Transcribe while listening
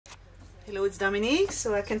Hello, it's Dominique.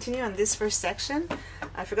 So I continue on this first section.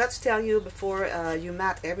 I forgot to tell you before you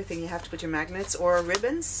mat everything, you have to put your magnets or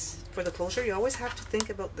ribbons for the closure. You always have to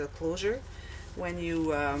think about the closure when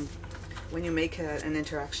you make an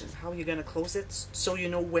interaction. How you're going to close it so you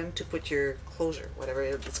know when to put your closure, whatever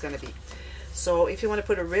it's going to be. So if you want to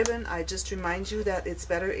put a ribbon, I just remind you that it's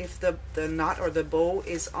better if the knot or the bow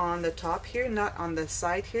is on the top here, not on the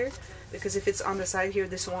side here, because if it's on the side here,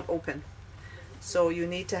 this won't open. So you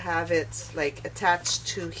need to have it like attached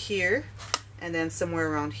to here and then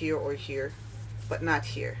somewhere around here or here, but not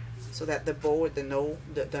here, so that the bow or the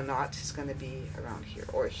knot is going to be around here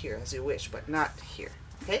or here as you wish, but not here.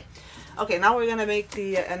 Okay. Okay, now we're going to make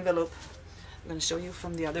the envelope. I'm going to show you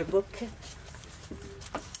from the other book.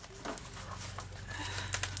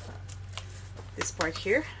 This part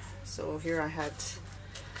here. So here I had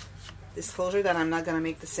this closure that I'm not going to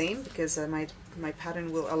make the same because my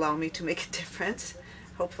pattern will allow me to make it different,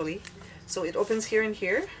 hopefully. So it opens here and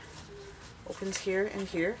here, opens here and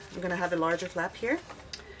here. I'm going to have a larger flap here,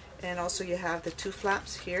 and also you have the two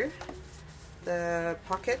flaps here, the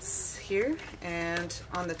pockets here, and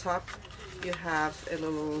on the top you have a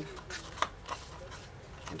little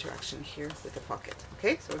interaction here with the pocket.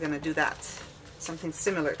 Okay, so we're going to do that, something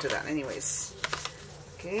similar to that anyways.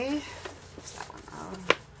 Okay, what's that one?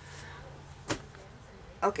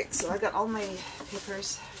 Okay, so I got all my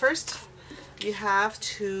papers. First, you have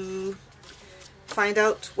to find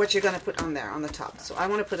out what you're going to put on there on the top. So I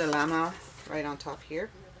want to put a llama right on top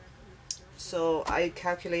here. So I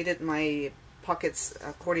calculated my pockets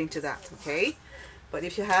according to that, okay? But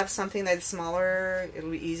if you have something that's smaller,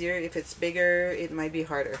 it'll be easier. If it's bigger, it might be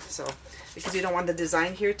harder. So, because you don't want the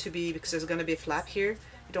design here to be, because there's going to be a flap here,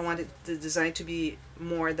 you don't want the design to be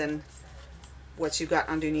more than what you got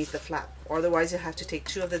underneath the flap. Or otherwise you have to take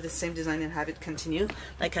two of the same design and have it continue,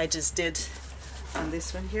 like I just did on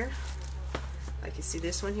this one here. Like you see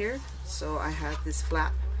this one here. So I had this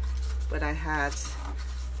flap, but I had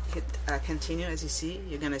hit continue. As you see,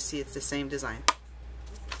 you're gonna see it's the same design.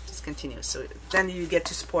 Just continue. So then you get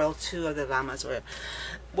to spoil two of the llamas or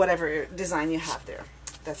whatever design you have there.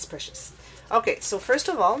 That's precious. Okay, so first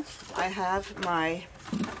of all, I have my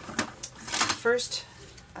first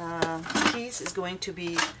piece is going to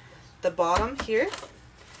be the bottom here.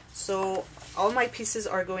 So all my pieces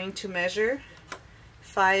are going to measure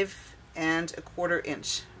 5 1/4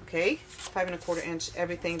 inch. Okay, 5 1/4 inch,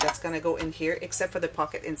 everything that's going to go in here except for the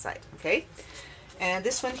pocket inside. Okay, and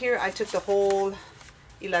this one here I took the whole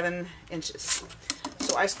 11 inches.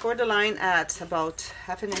 So I scored the line at about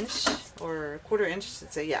 1/2 inch or 1/4 inch,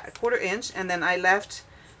 let's say, yeah, 1/4 inch, and then I left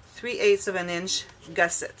 3/8 of an inch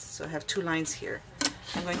gusset. So I have two lines here.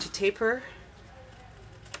 I'm going to taper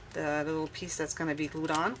the little piece that's going to be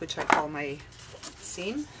glued on, which I call my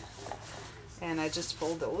seam, and I just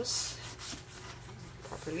fold those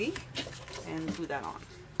properly and glue that on.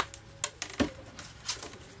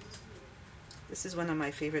 This is one of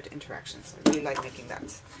my favorite interactions. I really like making that.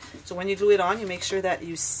 So when you glue it on, you make sure that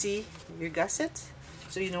you see your gusset,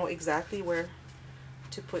 so you know exactly where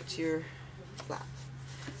to put your flap.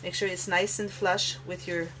 Make sure it's nice and flush with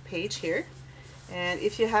your page here. And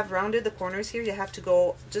if you have rounded the corners here, you have to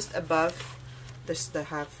go just above the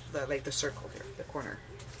circle here, the corner.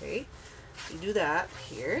 Okay, so you do that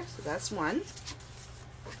here. So that's one.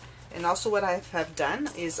 And also what I have done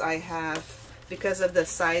is I have, because of the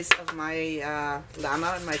size of my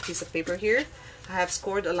llama and my piece of paper here, I have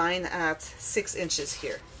scored a line at 6 inches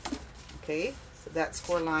here. Okay, so that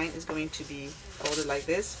score line is going to be folded like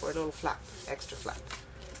this for a little flap, extra flap.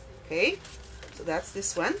 Okay, so that's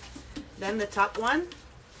this one. Then the top one,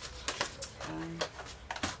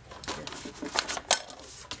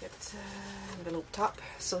 get envelope top.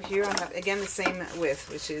 So here I have again the same width,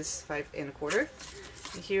 which is 5 1/4.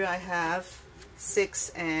 And here I have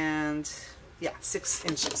 6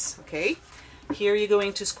 inches. Okay. Here you're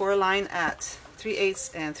going to score a line at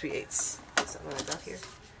 3/8 and 3/8. Is that what I got here?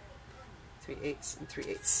 3/8 and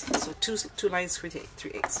 3/8. So two lines for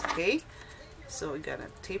 3/8. Okay. So we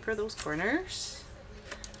gotta taper those corners.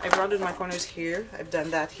 I've rounded my corners here. I've done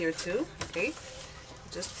that here too. Okay,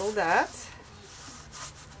 just fold that,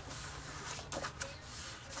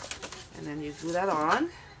 and then you glue that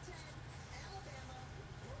on.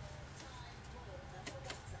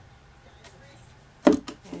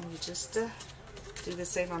 And you just do the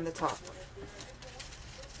same on the top.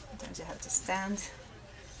 Sometimes you have to stand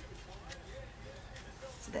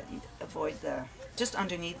so that you avoid just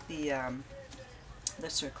underneath the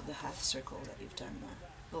circle, the half circle that you've done.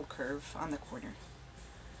 Little curve on the corner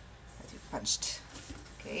that you've punched.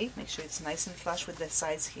 Okay, make sure it's nice and flush with the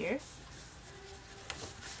sides here.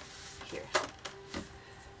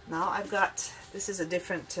 Now I've got, this is a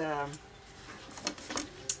different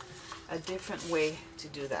way to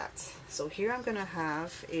do that. So here I'm gonna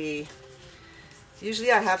have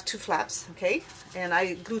usually I have 2 flaps, okay, and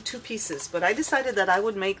I glue 2 pieces, but I decided that I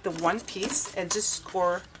would make the 1 piece and just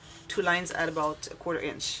score 2 lines at about 1/4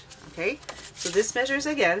 inch, okay. So this measures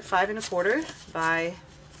again 5 1/4 by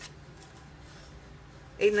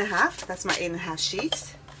 8 1/2. That's my 8 1/2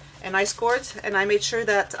 sheet, and I scored and I made sure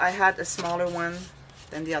that I had a smaller one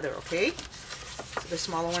than the other, okay. So the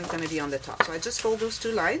smaller one's going to be on the top. So I just fold those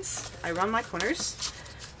 2 lines. I run my corners.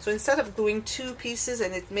 So instead of gluing 2 pieces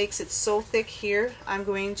and it makes it so thick here, I'm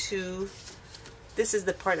going to, this is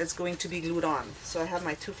the part that's going to be glued on. So I have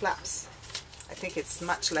my 2 flaps. I think it's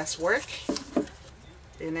much less work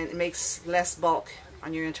and it makes less bulk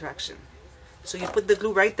on your interaction. So you put the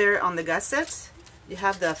glue right there on the gusset. You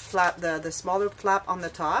have the flap, the smaller flap on the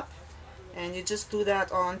top, and you just glue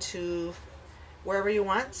that onto wherever you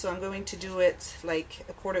want. So I'm going to do it like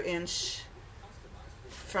 1/4 inch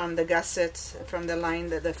from the gusset, from the line,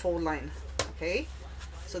 the fold line, okay,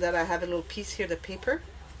 so that I have a little piece here, the paper.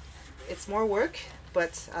 It's more work,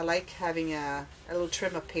 but I like having a little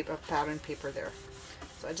trim of paper, pattern paper there.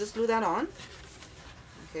 So I just glue that on,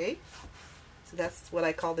 okay. So that's what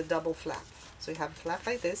I call the double flap. So you have a flap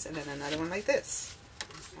like this and then another one like this.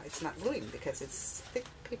 It's not gluing because it's thick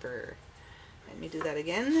paper. Let me do that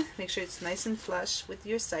again. Make sure it's nice and flush with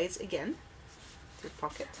your sides again. Your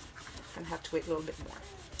pocket. I'm gonna have to wait a little bit more.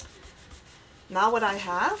 Now what I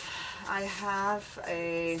have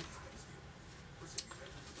a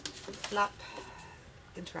flap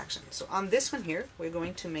interaction. So on this one here, we're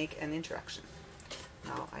going to make an interaction.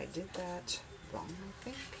 Now I did that wrong, I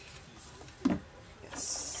think.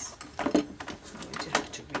 Yes. I'm going to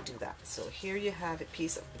have to redo that. So here you have a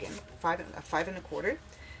piece of, again, 5 1/4,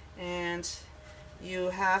 and you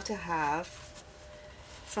have to have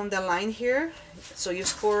from the line here, so you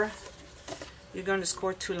score, you're going to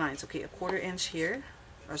score 2 lines, okay, 1/4 inch here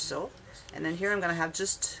or so, and then here I'm going to have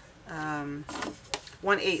just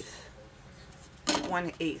 1/8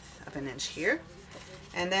 of an inch here,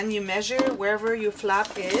 and then you measure wherever your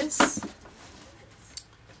flap is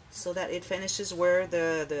so that it finishes where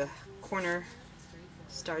the corner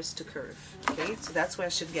starts to curve, okay. So that's where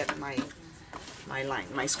I should get my line,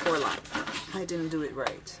 my score line. I didn't do it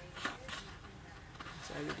right, so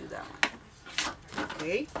I will do that one,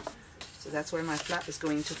 okay. So that's where my flap is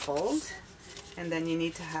going to fold, and then you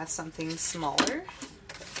need to have something smaller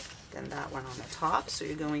than that one on the top, so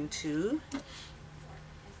you're going to,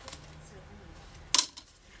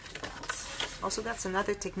 also that's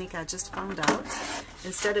another technique I just found out.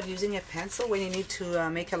 Instead of using a pencil when you need to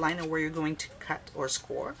make a line of where you're going to cut or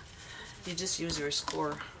score, you just use your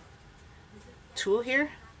score tool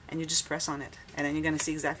here and you just press on it, and then you're going to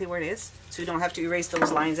see exactly where it is, so you don't have to erase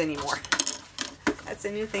those lines anymore. That's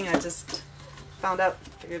a new thing I just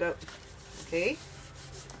figured out, okay.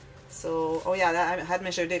 So, oh yeah, I had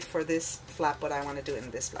measured it for this flap, but I want to do it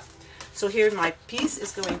in this flap. So here my piece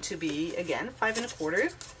is going to be, again, 5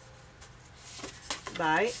 1/4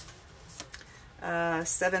 by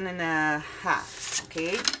 7 1/2,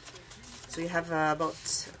 okay. So you have about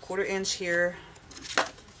 1/4 inch here,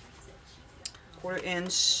 1/4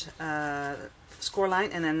 inch score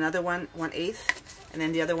line, and then another one 1/8, and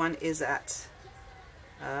then the other one is at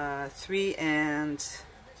 3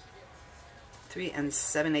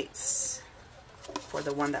 7/8 for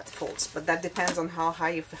the one that folds, but that depends on how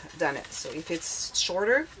high you've done it. So if it's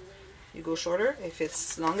shorter, you go shorter. If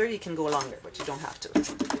it's longer, you can go longer, but you don't have to.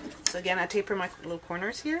 So again, I taper my little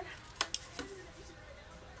corners here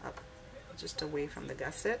up just away from the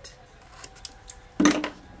gusset.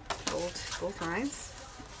 Fold both lines.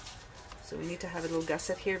 So we need to have a little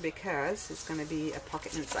gusset here because it's going to be a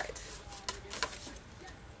pocket inside.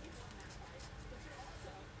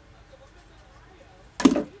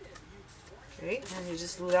 Okay, and you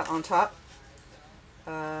just glue that on top.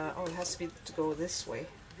 Oh, it has to go this way.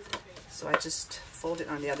 So I just fold it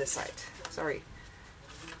on the other side. Sorry.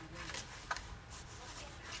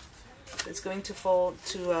 It's going to fold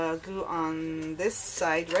to glue on this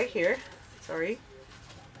side right here. Sorry.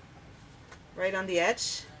 Right on the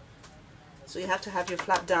edge. So you have to have your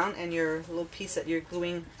flap down and your little piece that you're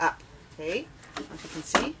gluing up. Okay. If you can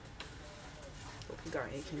see.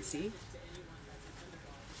 You can see.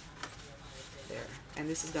 There. And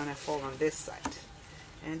this is going to fold on this side.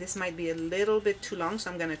 And this might be a little bit too long,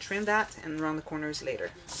 so I'm going to trim that and round the corners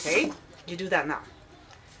later. Okay? You do that now.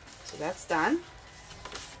 So that's done.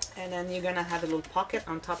 And then you're going to have a little pocket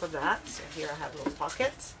on top of that. So here I have a little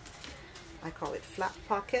pocket. I call it flap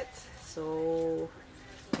pocket. So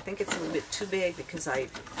I think it's a little bit too big because I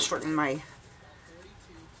shortened my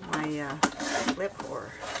my clip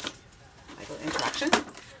or my little interaction.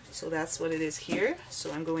 So that's what it is here.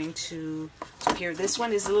 So I'm going to, so here this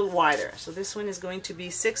one is a little wider. So this one is going to be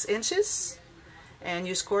 6 inches, and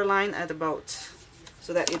you score line at about,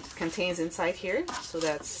 so that it contains inside here. So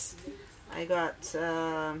that's, I got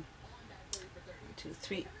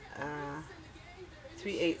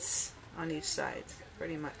 3/8 on each side,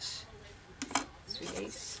 pretty much.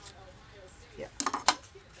 3/8. Yeah.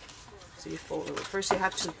 So you fold it. First you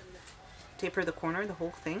have to taper the corner, the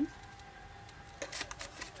whole thing,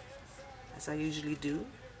 as I usually do.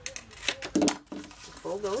 You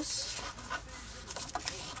fold those,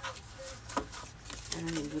 and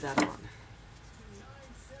then you do that on.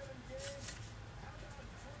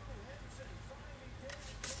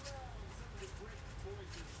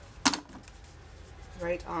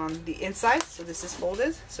 Right on the inside, so this is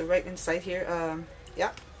folded, so right inside here,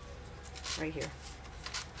 yeah, right here.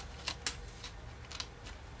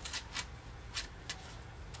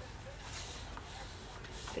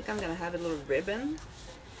 I think I'm gonna have a little ribbon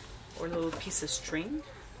or a little piece of string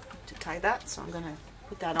to tie that, so I'm gonna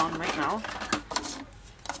put that on right now.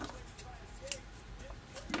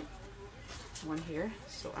 One here,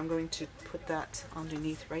 so I'm going to put that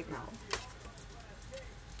underneath right now.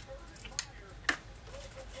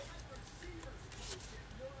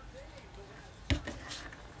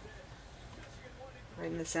 Right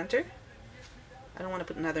in the center. I don't want to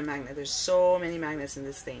put another magnet. There's so many magnets in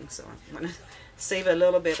this thing, so I'm going to save a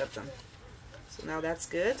little bit of them. So now that's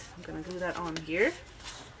good. I'm going to glue that on here.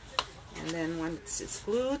 And then once it's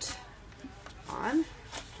glued on,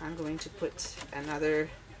 I'm going to put another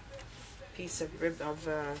piece of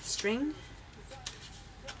string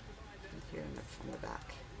here on the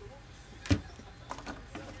back.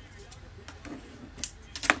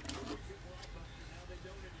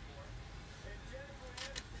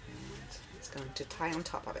 Going to tie on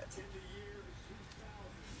top of it.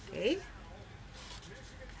 Okay,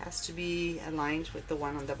 has to be aligned with the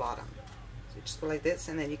one on the bottom. So you just go like this,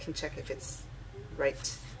 and then you can check if it's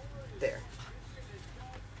right there.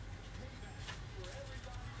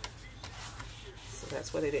 So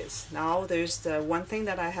that's what it is. Now there's the one thing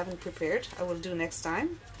that I haven't prepared. I will do next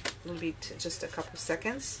time. It'll be just a couple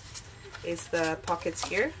seconds. It's the pockets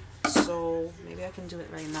here. So maybe I can do it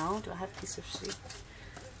right now. Do I have a piece of sheet?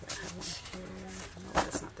 I have one here. No,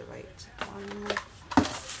 that's not the right one.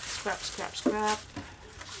 Scrap, scrap, scrap.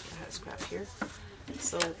 I have scrap here.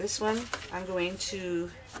 So this one, I'm going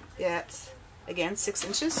to get, again, 6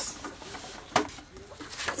 inches.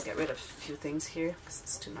 Let's get rid of a few things here because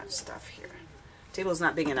it's too much stuff here. The table's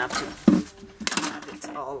not big enough to have it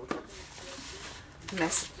all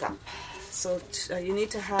messed up. So you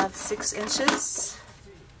need to have 6 inches.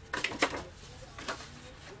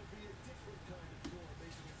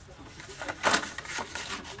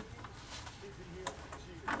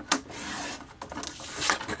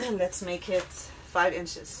 Let's make it 5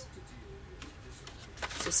 inches.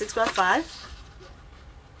 So 6 by 5.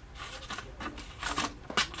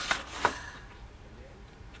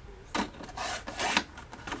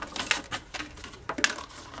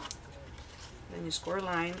 Then you score a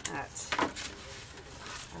line at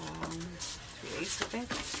 3/8, I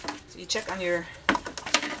think. So you check on your.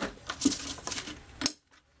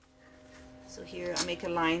 So here I make a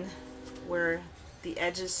line where the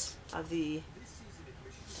edges of the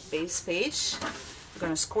base page. You're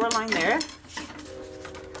going to score a line there.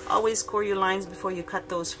 Always score your lines before you cut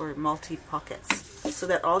those for multi-pockets, so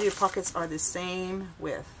that all your pockets are the same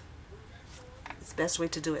width. It's the best way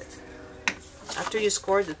to do it. After you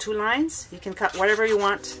score the 2 lines, you can cut whatever you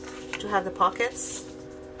want to have the pockets.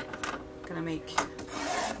 I'm going to make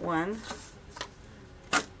 1,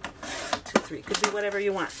 2, 3. Could be whatever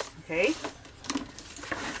you want. Okay.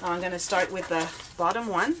 Now I'm going to start with the bottom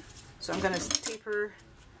one. So I'm going to taper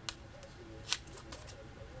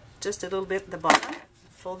just a little bit at the bottom.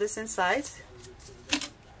 Fold this inside.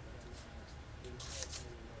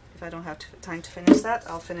 If I don't have time to finish that,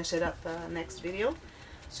 I'll finish it up next video.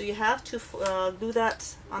 So you have to glue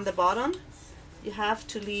that on the bottom. You have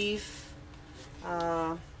to leave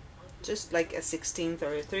just like a 1/16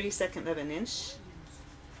 or a 32nd of an inch.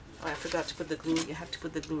 Oh, I forgot to put the glue. You have to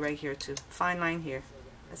put the glue right here too. Fine line here.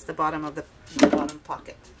 That's the bottom of the bottom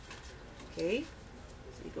pocket. Okay,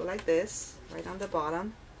 so you go like this, right on the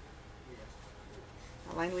bottom.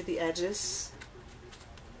 Align with the edges,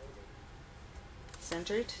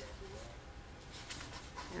 centered,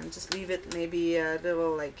 and just leave it maybe a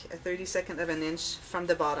little, like a 32nd of an inch from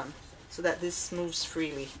the bottom, so that this moves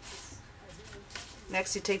freely.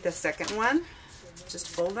 Next, you take the second one, just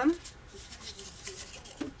fold them.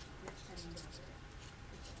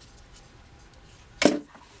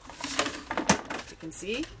 can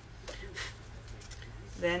see.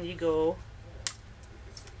 Then you go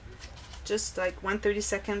just like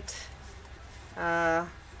 1/32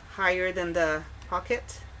 higher than the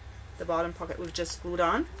pocket, the bottom pocket we've just glued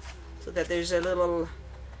on, so that there's a little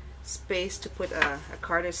space to put a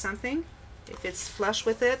card or something. If it's flush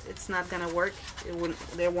with it, it's not gonna work.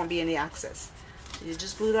 There won't be any access. So you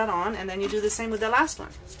just glue that on, and then you do the same with the last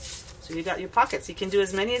one. So you got your pockets. You can do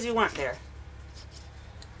as many as you want there,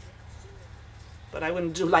 but I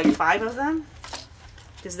wouldn't do like 5 of them,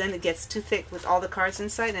 because then it gets too thick with all the cards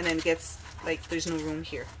inside, and then it gets like there's no room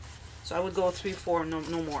here. So I would go 3, 4, no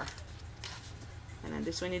more. And then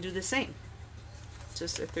this one you do the same.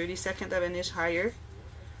 Just a 1/32 of an inch higher,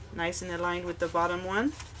 nice and aligned with the bottom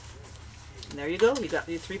one. And there you go, you got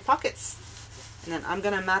your 3 pockets. And then I'm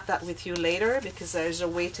gonna mat that with you later, because there's a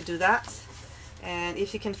way to do that. And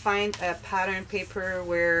if you can find a pattern paper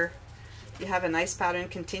where you have a nice pattern,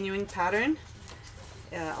 continuing pattern,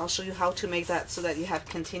 I'll show you how to make that so that you have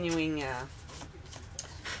continuing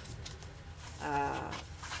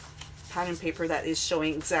pattern paper that is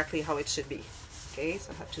showing exactly how it should be. Okay,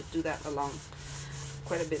 so I have to do that along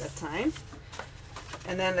quite a bit of time.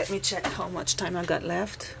 And then let me check how much time I've got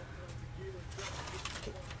left.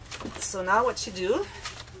 Okay. So now what you do,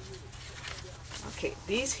 okay,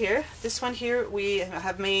 these here, this one here, we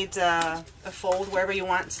have made a fold wherever you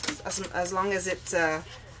want, as long as it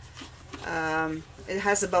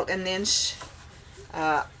has about an inch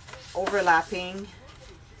overlapping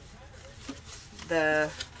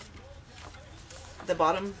the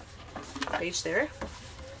bottom page there.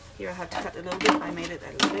 Here I have to cut a little bit. I made it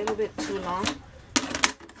a little bit too long.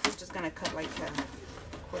 I'm just gonna cut like a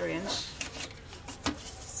 1/4 inch.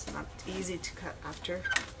 It's not easy to cut after,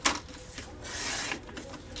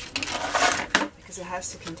 because it has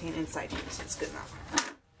to contain inside here, so it's good now.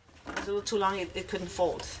 It was a little too long, it couldn't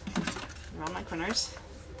fold. Around my corners.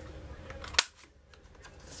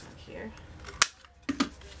 This one here.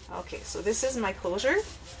 Okay, so this is my closure.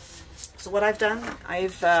 So what I've done,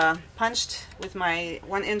 I've punched with my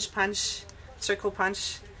 1-inch punch, circle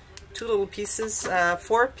punch, 2 little pieces,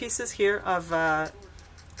 4 pieces here of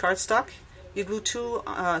cardstock. You glue two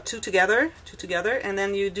together, and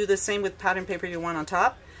then you do the same with pattern paper you want on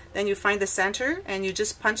top. Then you find the center and you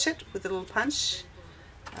just punch it with a little punch.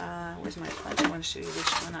 Where's my punch? I want to show you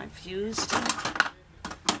which one I've used. What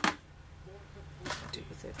do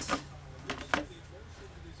with it?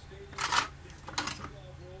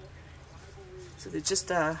 So it's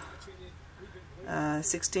just a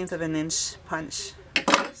 1/16 of an inch punch.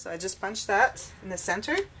 Okay, so I just punched that in the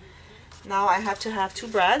center. Now I have to have 2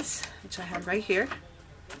 brads, which I have right here.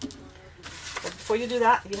 But before you do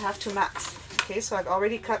that, you have to mat. Okay, so I've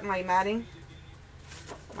already cut my matting,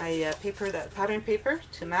 my paper, that pattern paper,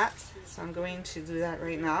 to mat. So I'm going to do that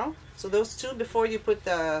right now. So those 2, before you put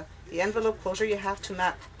the envelope closure, you have to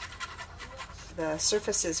mat the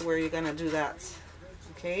surfaces where you're gonna do that.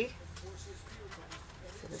 Okay.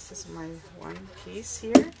 So this is my 1 piece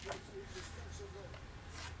here.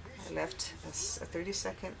 I left a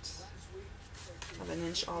 1/32 of an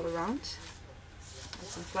inch all around.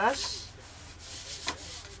 Nice and flush.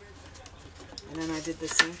 And then I did the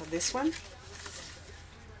same for this one.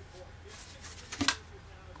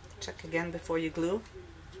 Check again before you glue,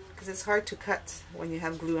 because it's hard to cut when you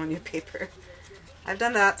have glue on your paper. I've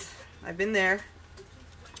done that. I've been there.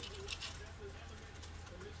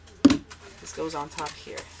 This goes on top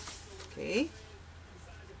here. Okay.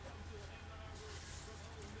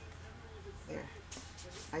 There.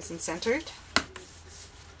 Nice and centered.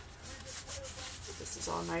 This is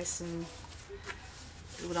all nice and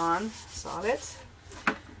glued on, solid.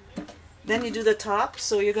 Then you do the top,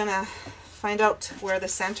 so you're gonna find out where the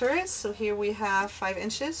center is. So here we have 5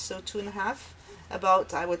 inches, so 2.5,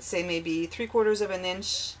 about, I would say, maybe 3/4 of an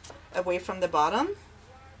inch away from the bottom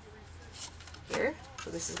here. So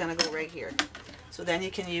this is gonna go right here. So then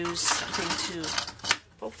you can use something to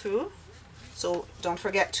poke through. So don't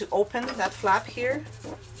forget to open that flap here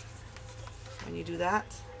when you do that.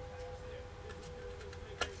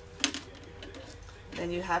 Then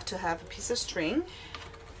you have to have a piece of string,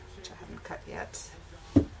 which I haven't cut yet.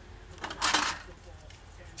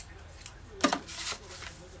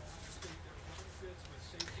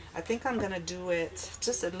 I think I'm gonna do it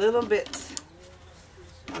just a little bit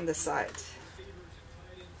on the side,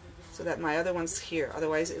 so that my other one's here,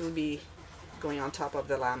 otherwise it will be going on top of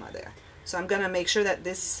the llama there. So I'm gonna make sure that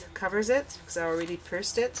this covers it, because I already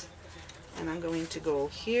pursed it, and I'm going to go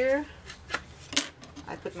here.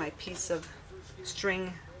 I put my piece of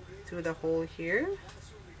string through the hole here.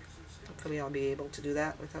 Hopefully I'll be able to do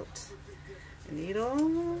that without a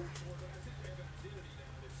needle.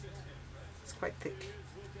 It's quite thick.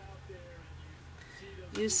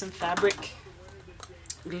 Use some fabric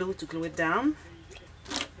glue to glue it down.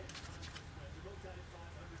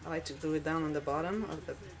 I like to glue it down on the bottom of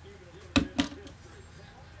the...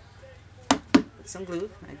 Put some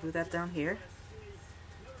glue. I glue that down here.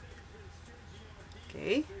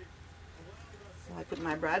 Okay. So I put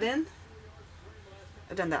my brad in.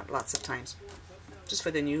 I've done that lots of times. Just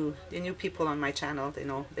for the new people on my channel,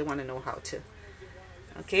 they want to know how to.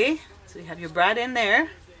 Okay, so you have your brad in there.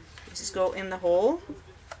 You just go in the hole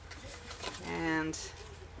and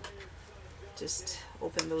just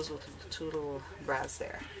open those two little brads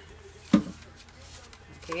there.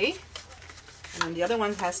 Okay, and then the other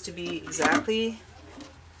one has to be exactly,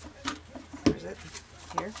 where is it?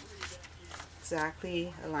 Here.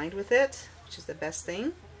 Exactly aligned with it, which is the best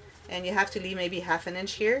thing. And you have to leave maybe ½ an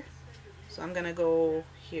inch here. So I'm gonna go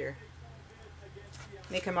here.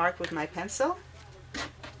 Make a mark with my pencil.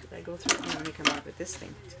 If I go through, I'm gonna make a mark with this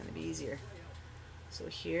thing. It's gonna be easier. So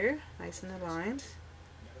here, nice and aligned.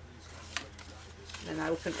 Then I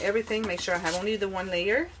open everything, make sure I have only the one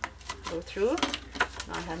layer. Go through.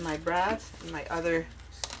 Now I have my brad and my other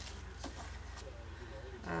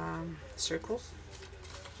circle.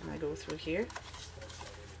 And I go through here.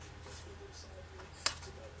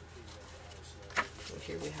 So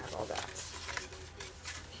here we have all that.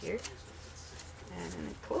 Here. And then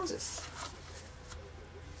it closes.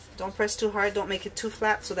 Don't press too hard, don't make it too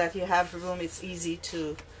flat so that you have room, it's easy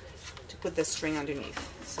to put the string underneath.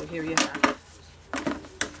 So here you have it.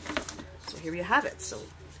 So here you have it. So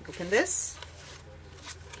open this.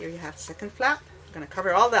 Here you have the second flap. I'm going to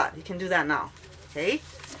cover all that. You can do that now. Okay.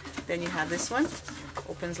 Then you have this one.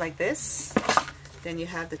 Opens like this. Then you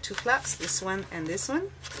have the two flaps, this one and this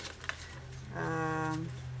one.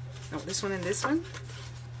 No, this one and this one.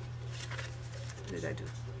 What did I do?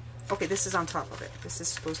 Okay, this is on top of it. This is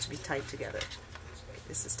supposed to be tied together. Okay,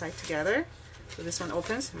 this is tied together. So this one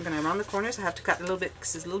opens. I'm going to round the corners. I have to cut a little bit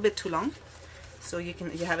because it's a little bit too long. So you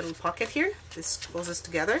have a little pocket here. This closes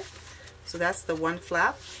together. So that's the one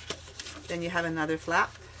flap. Then you have another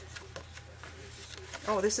flap.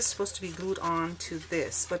 Oh, this is supposed to be glued on to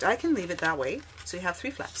this, but I can leave it that way. So you have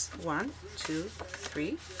 3 flaps. 1, 2,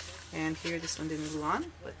 3. And here this one didn't glue on,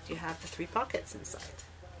 but you have the 3 pockets inside.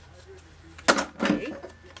 Okay.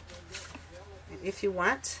 And if you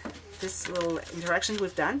want this little interaction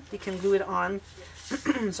we've done, you can glue it on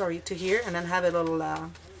sorry, to here and then have a little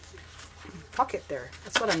pocket there.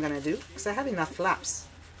 That's what I'm going to do because I have enough flaps.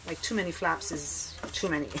 Like too many flaps is too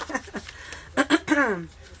many.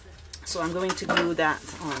 So I'm going to glue that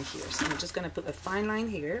on here. So I'm just going to put a fine line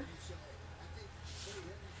here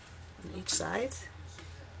on each side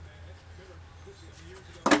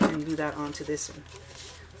and glue that onto this one.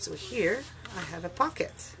 So here I have a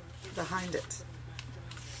pocket behind it.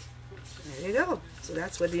 There you go. So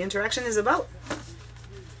that's what the interaction is about.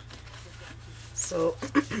 So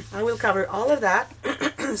I will cover all of that.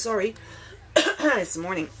 Sorry, it's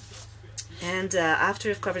morning. And after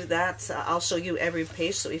I've covered that, I'll show you every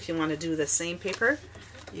page. So if you want to do the same paper,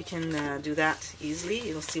 you can do that easily.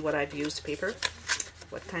 You'll see what I've used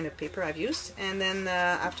what kind of paper I've used. And then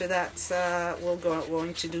after that, we're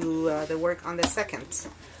going to do the work on the second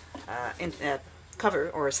cover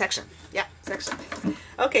or section. Yeah, section.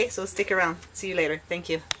 Okay, so stick around. See you later. Thank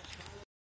you.